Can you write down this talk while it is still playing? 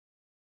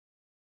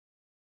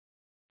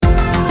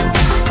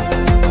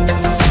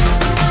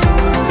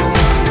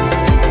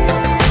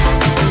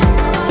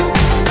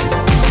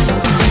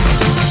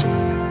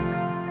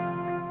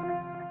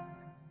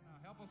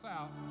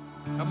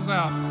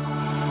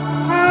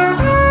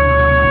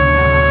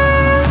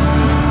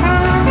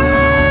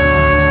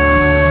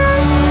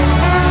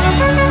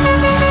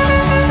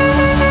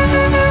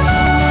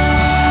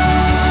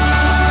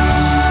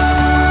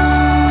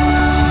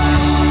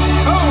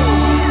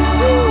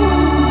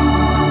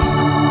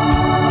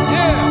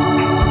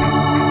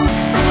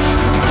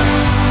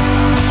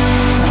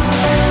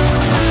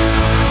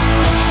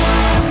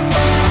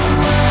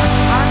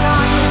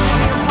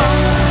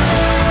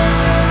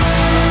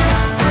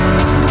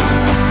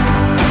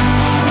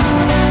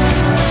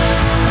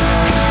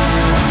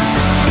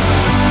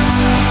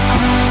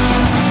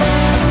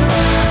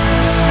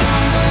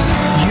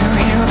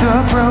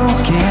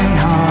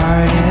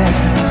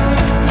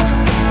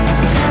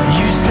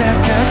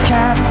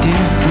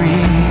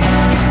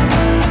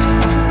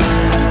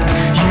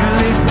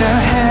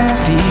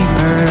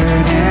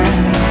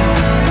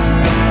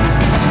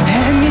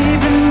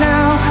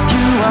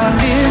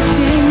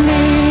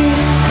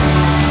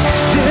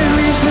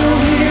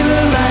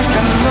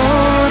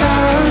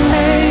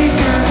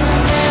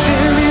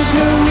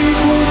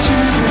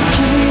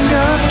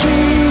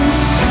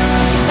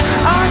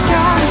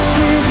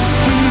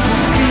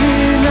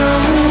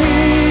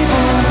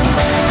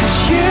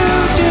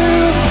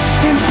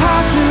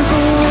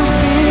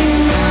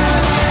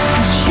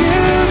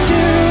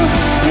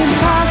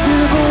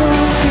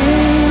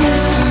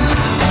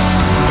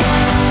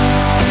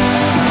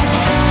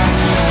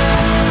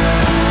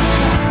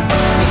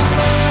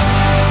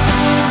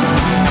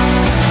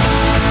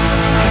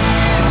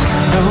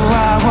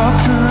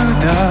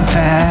the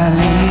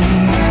valley,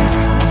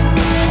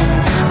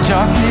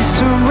 darkness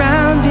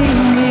surrounding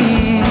me.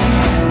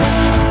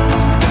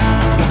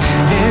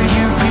 There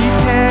you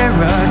prepare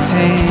a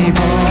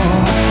table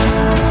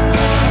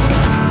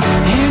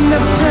in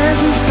the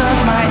presence of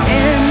my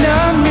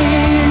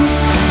enemies.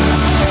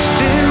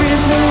 There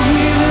is no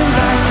healer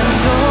like the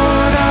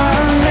Lord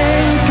our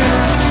Maker.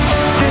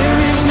 There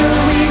is no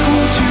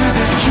equal to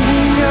the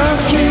King of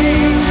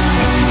Kings.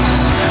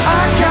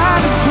 Our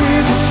God is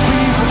with us, we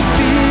will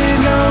fear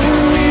no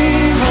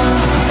evil,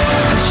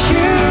 'cause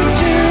you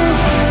do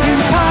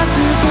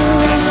impossible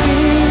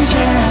things,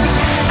 yeah.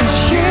 'Cause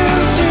you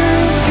do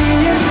the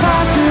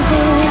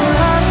impossible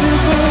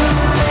possible.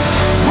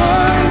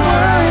 One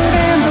word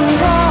and the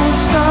walls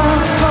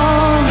start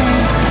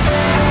falling.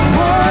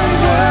 One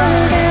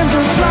word and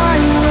the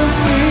blind will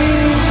see.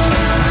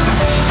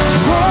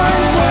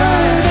 One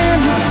word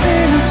and the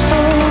sin is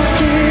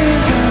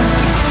forgiven.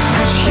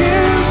 'Cause you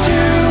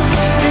do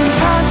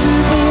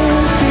impossible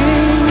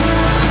things.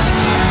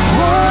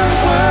 One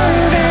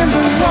word and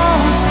the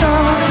walls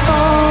start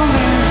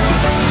falling.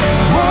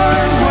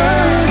 One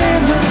word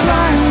and the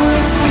blind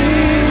will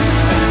see.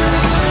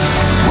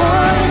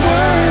 One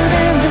word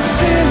and the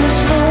sin is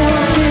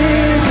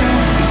forgiven.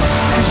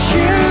 'Cause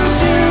you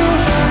do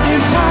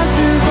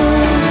impossible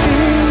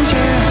things,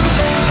 yeah.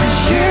 'Cause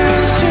you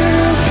do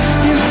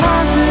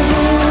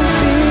impossible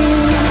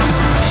things.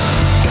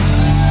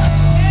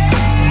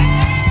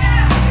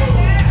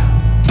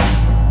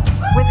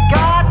 With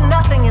God,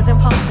 nothing is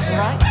impossible,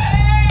 right?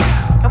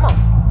 Come on.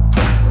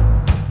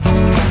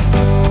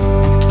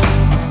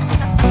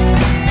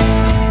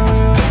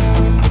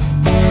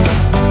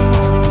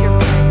 Lift your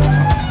praise.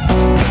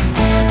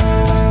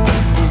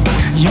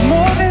 You're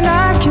more than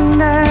I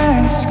can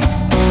ask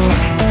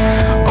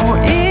or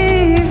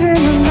even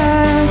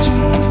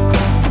imagine.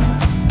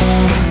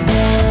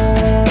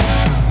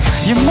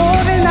 You're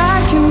more than I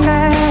can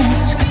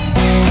ask.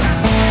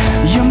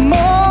 You're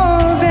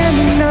more than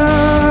enough.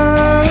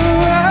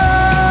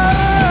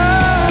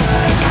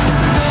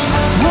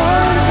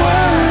 One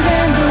word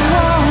and the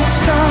walls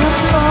start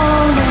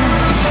falling.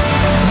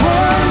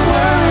 One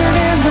word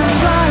and the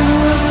blind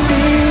will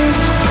see.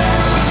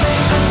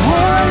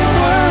 One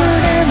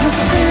word and the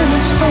sin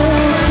is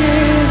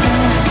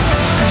forgiven.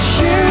 'Cause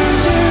you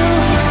do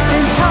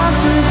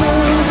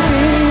impossible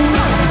things.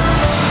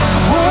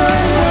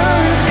 One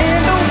word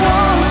and the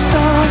walls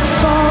start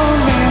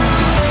falling.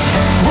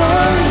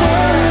 One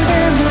word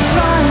and the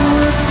blind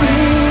will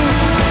see.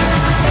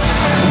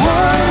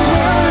 One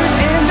word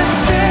and the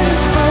sin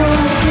is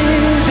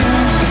forgiven.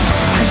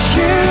 'Cause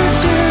you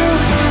do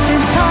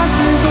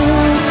impossible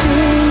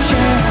things,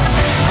 yeah.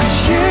 'Cause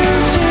you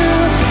do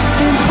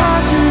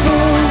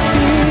impossible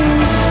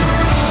things.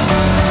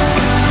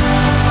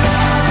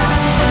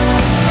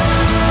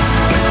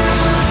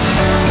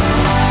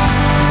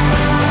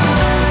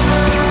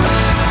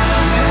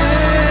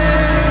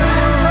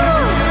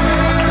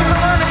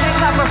 Lord, a big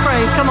clap of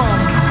praise. Come on.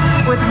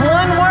 With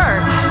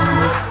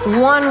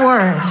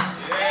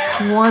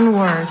one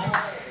word,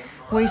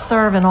 we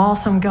serve an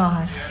awesome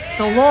God.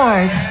 The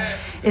Lord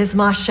is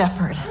my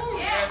shepherd.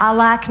 I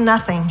lack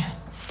nothing.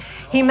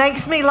 He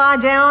makes me lie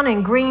down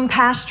in green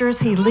pastures.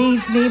 He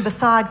leads me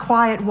beside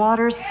quiet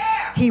waters.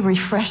 He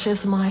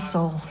refreshes my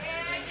soul.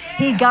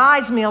 He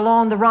guides me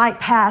along the right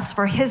paths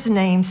for his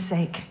name's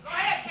sake.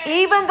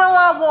 Even though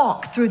I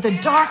walk through the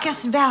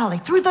darkest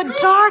valley,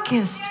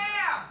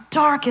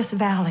 darkest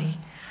valley,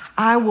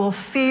 I will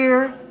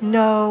fear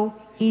no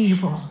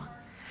evil,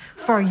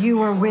 for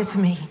you are with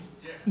me.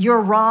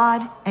 Your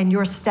rod and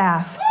your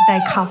staff,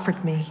 they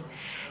comfort me.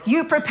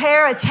 You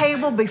prepare a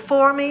table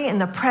before me in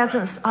the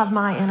presence of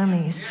my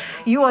enemies.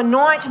 You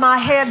anoint my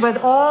head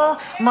with oil,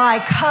 my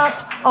cup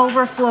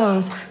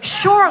overflows.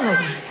 Surely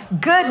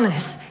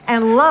goodness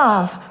and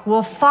love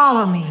will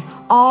follow me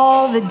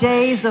all the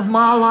days of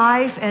my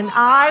life, and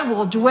I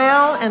will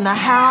dwell in the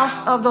house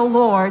of the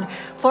Lord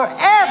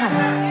forever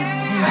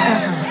and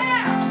ever.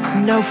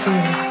 No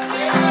fear.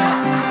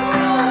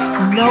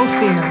 No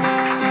fear.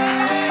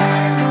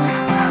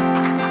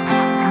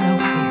 No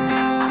fear.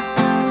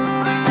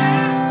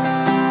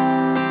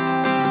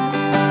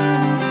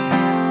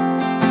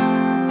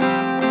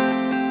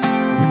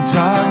 When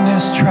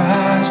darkness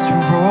tries to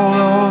roll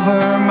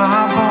over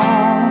my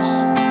bones,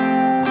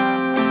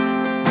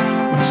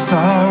 when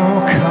sorrow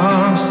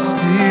comes to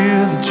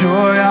steal the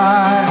joy I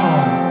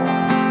own,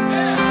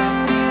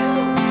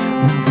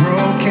 when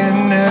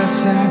brokenness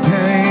and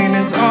pain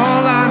is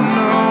all I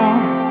know,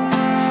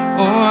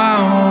 oh, I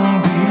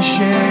won't be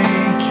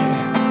shaken.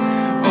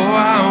 Oh,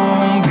 I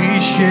won't be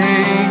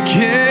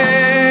shaken.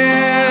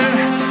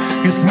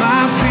 'Cause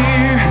my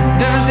fear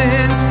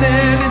doesn't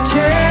stand a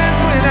chance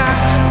when I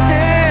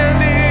stand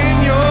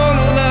in your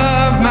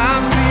love. My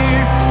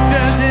fear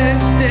doesn't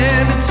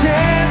stand a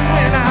chance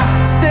when I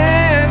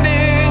stand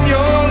in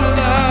your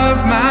love.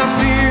 My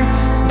fear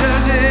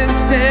doesn't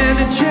stand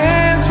a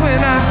chance when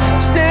I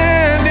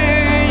stand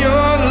in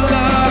your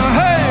love.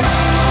 Hey!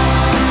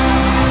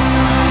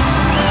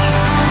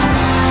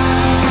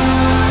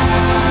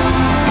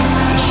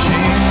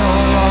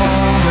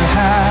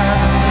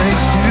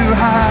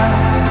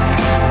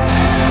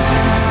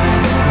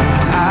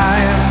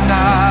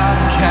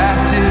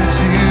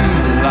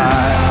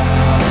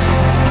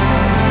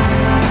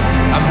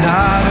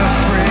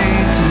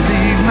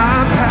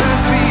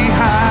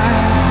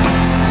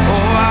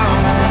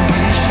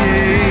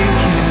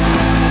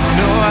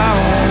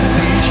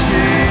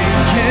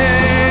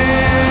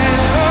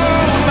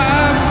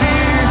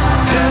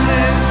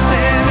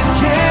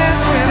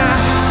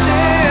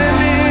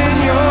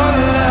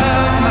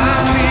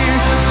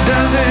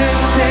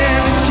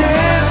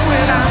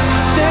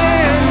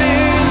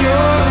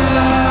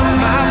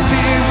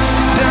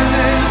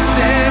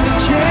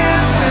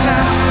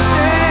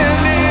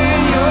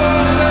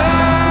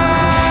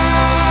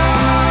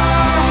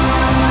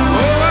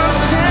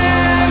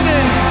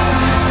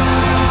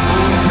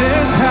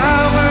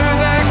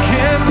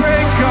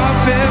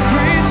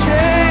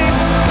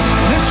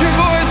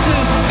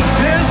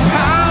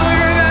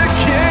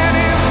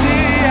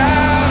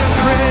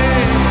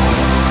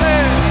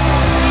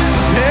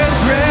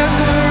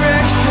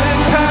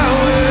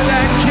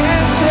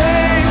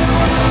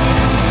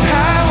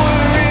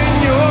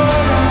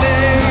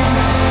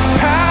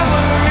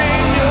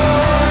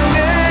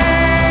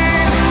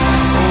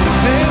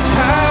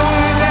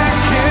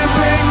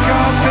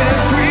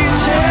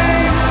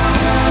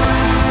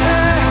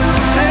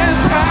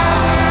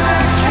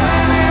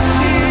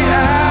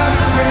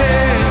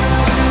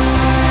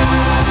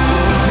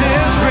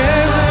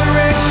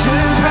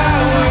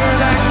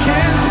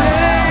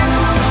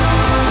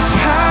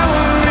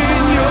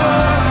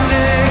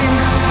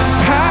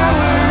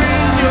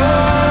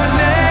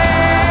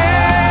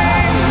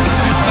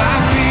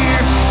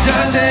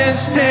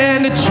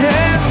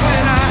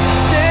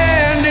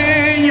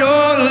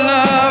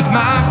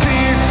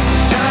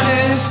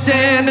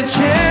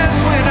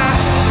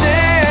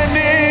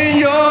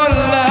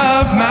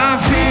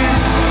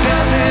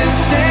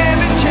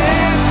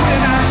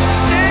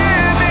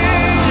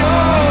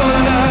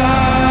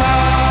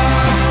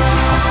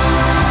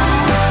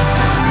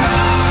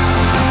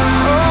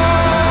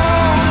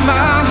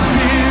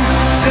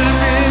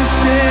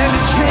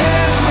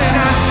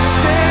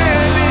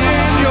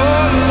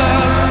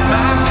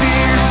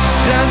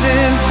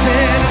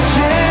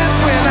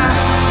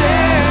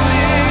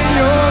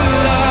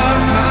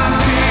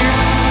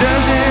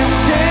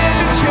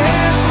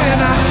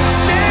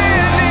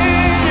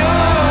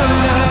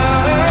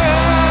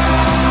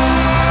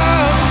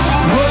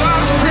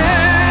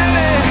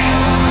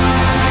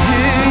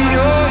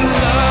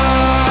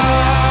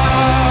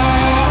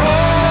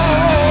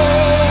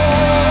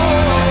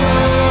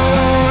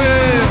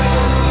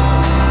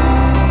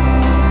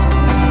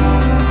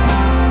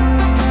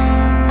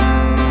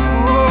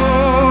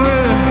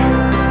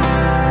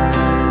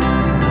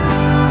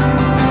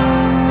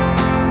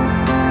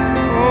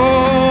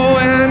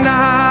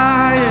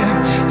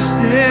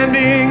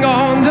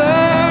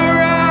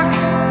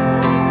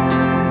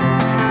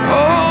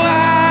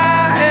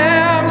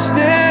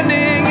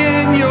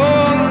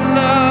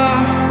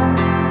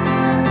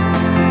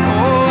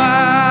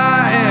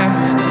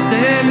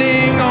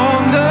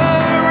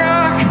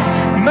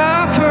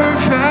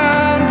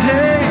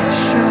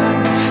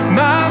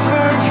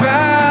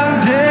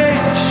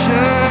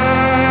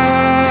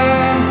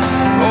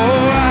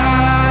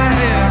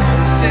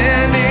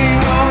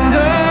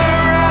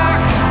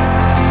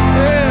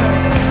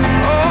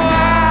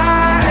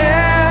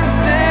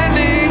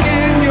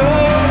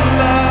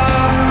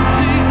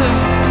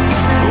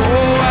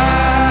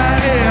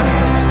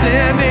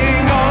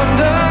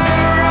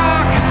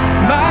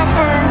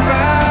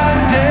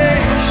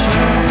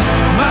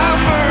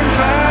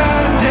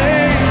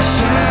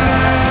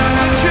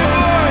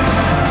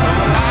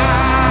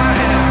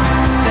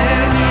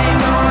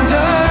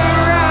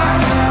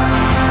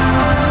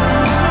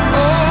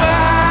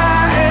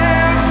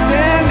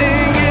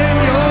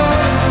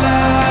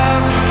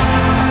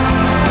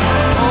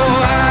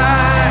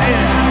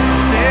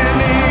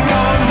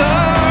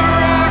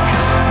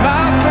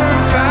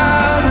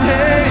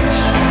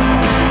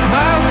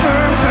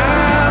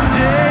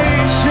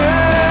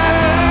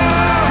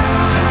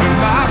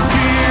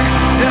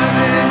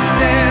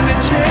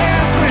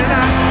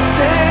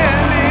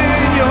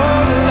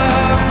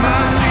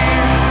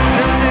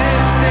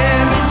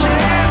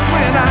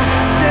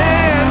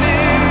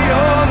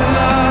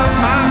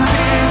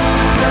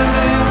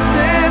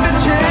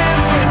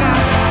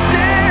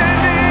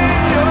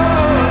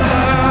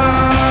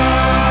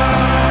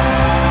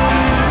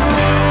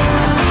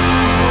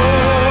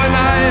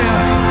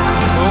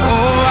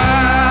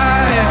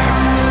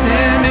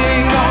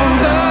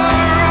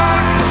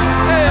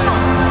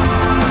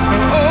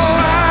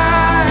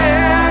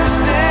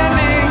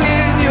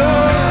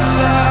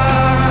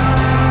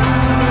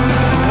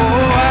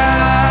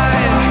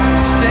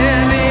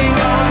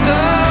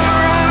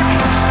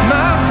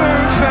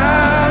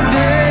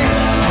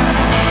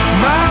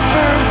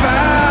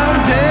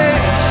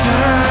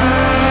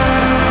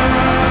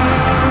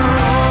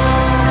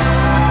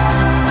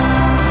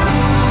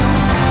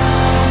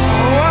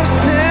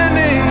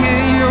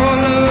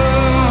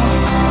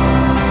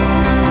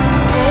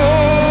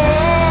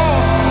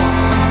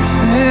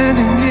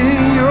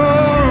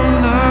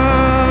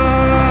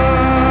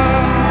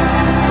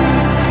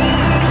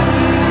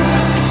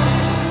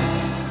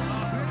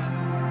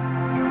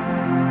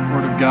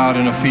 God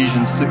in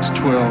Ephesians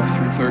 6:12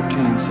 through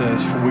 13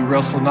 says, "For we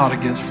wrestle not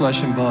against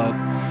flesh and blood,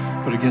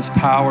 but against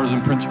powers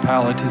and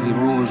principalities and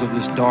rulers of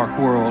this dark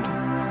world,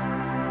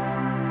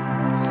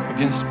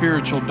 against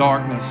spiritual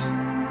darkness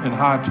in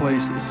high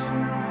places."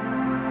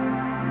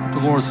 But the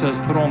Lord says,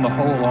 put on the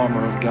whole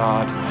armor of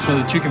God so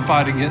that you can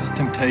fight against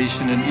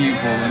temptation and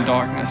evil and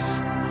darkness.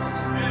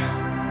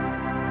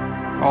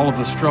 All of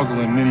us struggle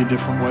in many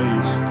different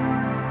ways.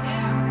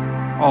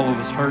 All of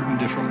us hurt in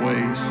different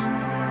ways.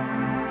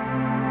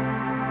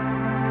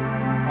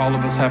 All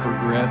of us have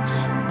regrets,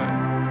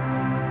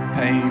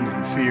 pain,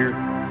 and fear.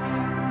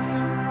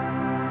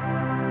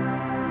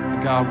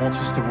 And God wants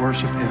us to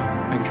worship Him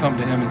and come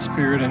to Him in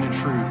spirit and in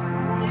truth,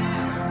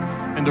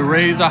 and to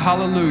raise a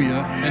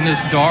hallelujah in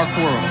this dark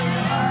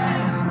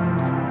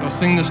world. You'll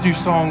sing this new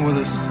song with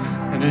us,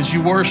 and as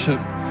you worship,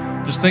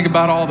 just think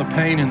about all the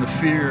pain and the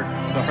fear,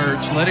 the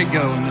hurts. Let it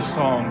go in this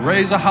song.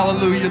 Raise a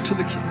hallelujah to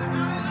the King.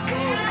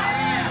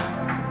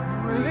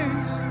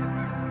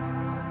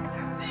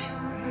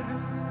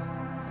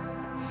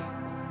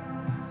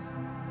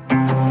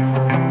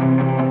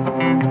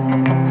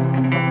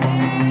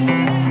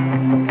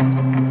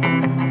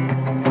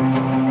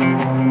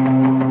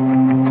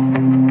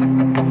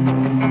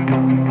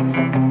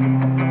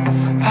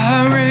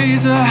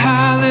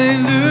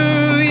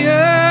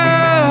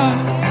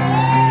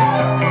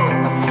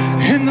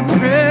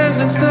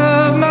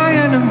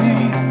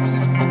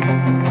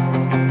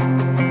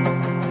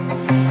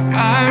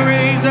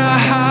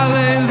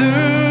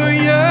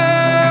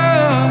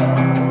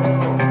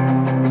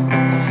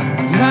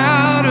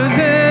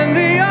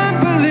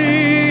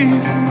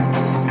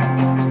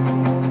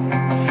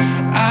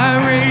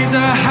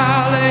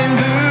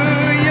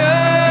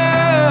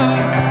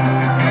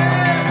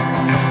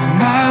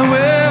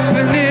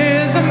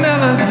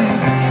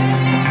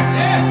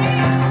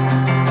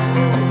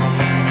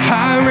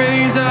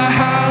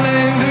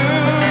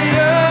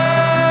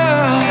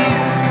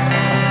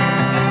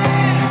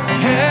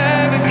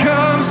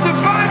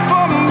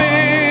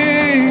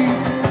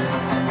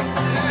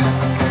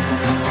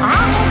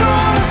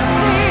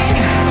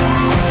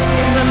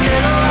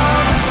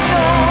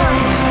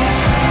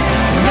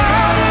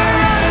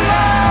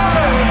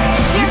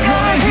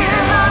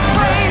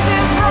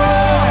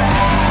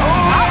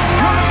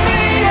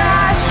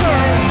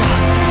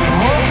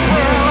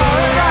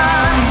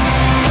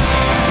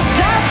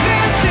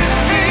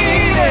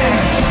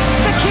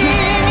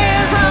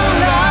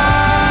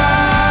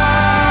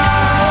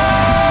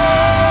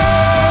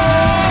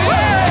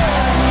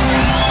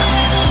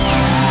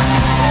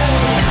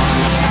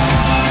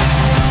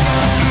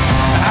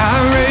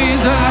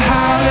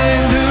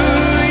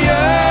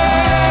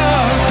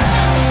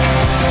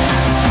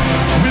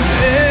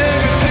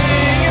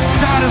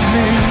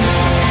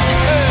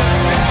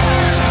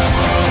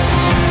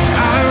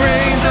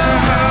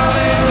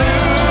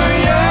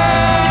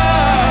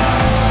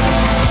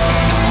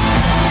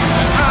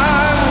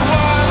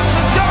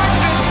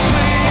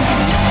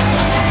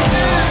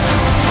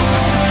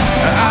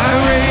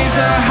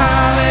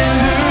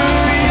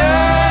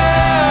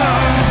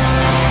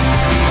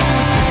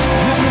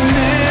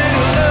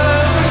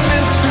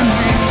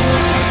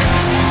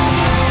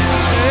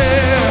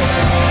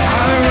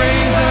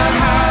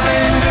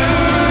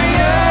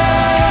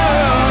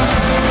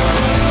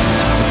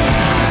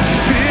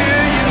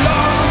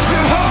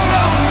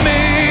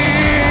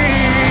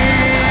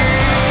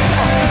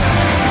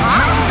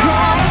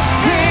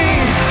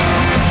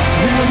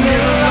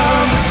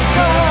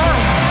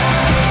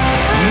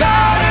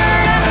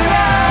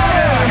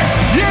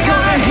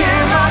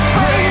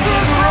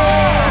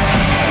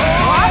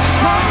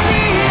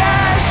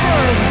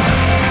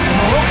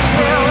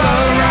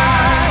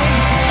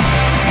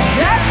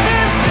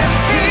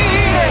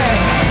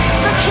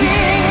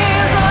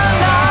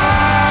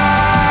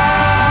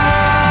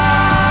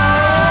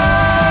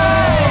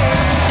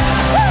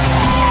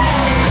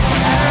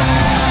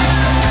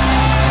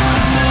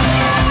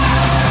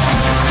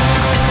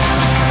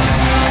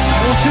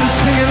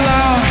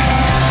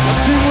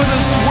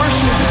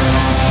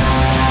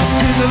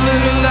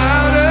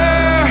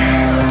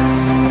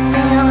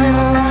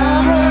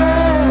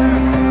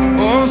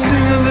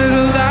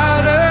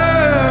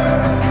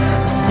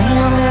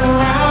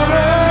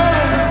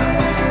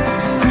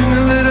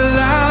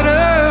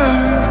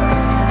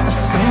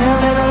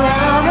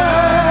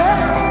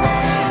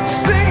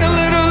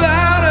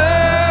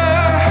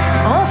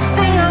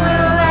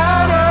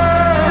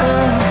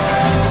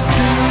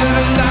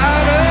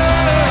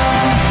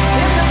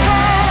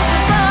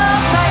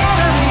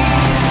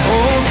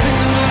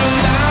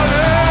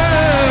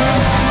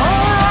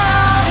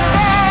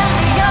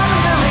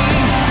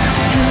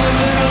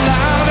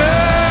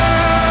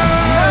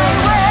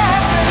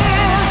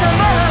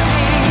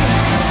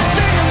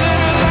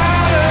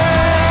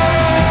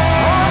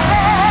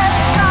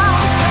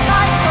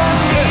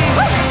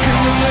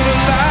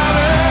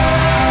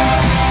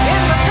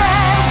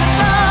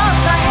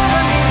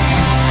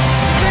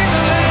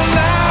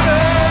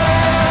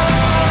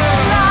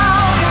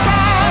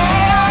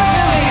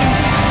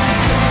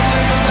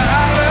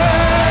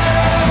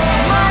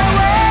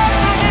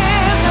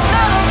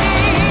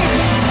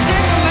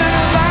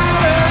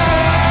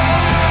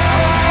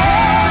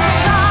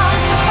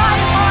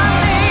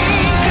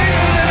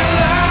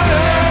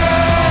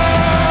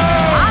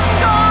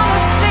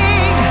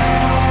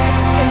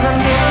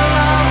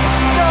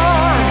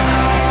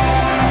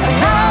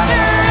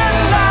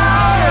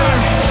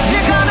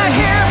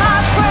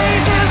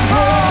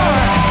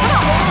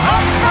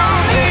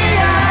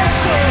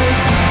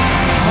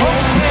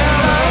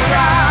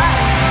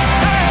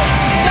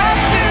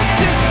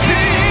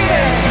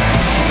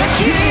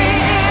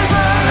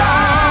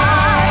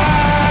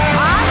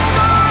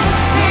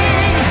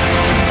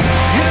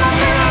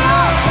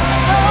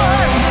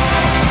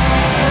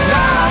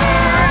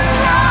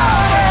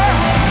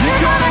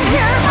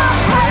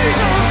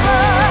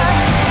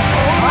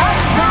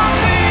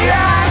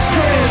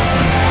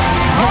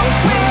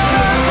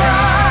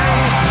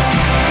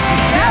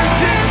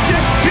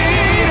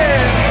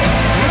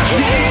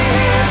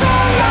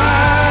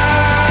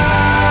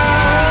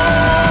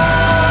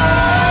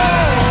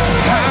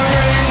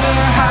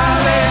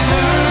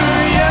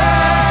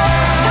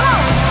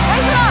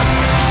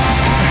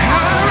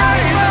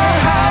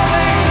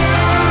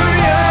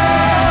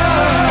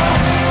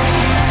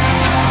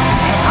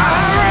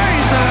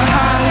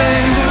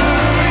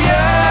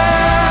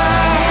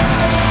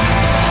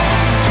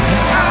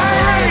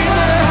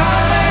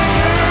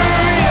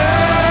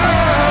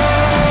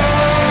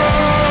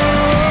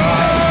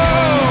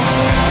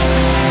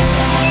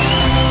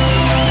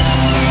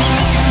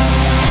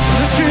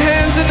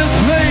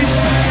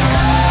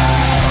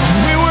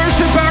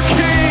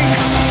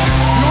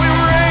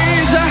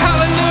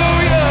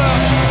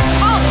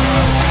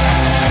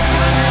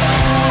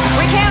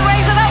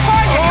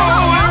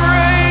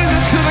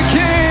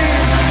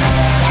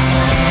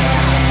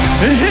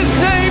 In his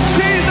name,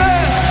 Jesus.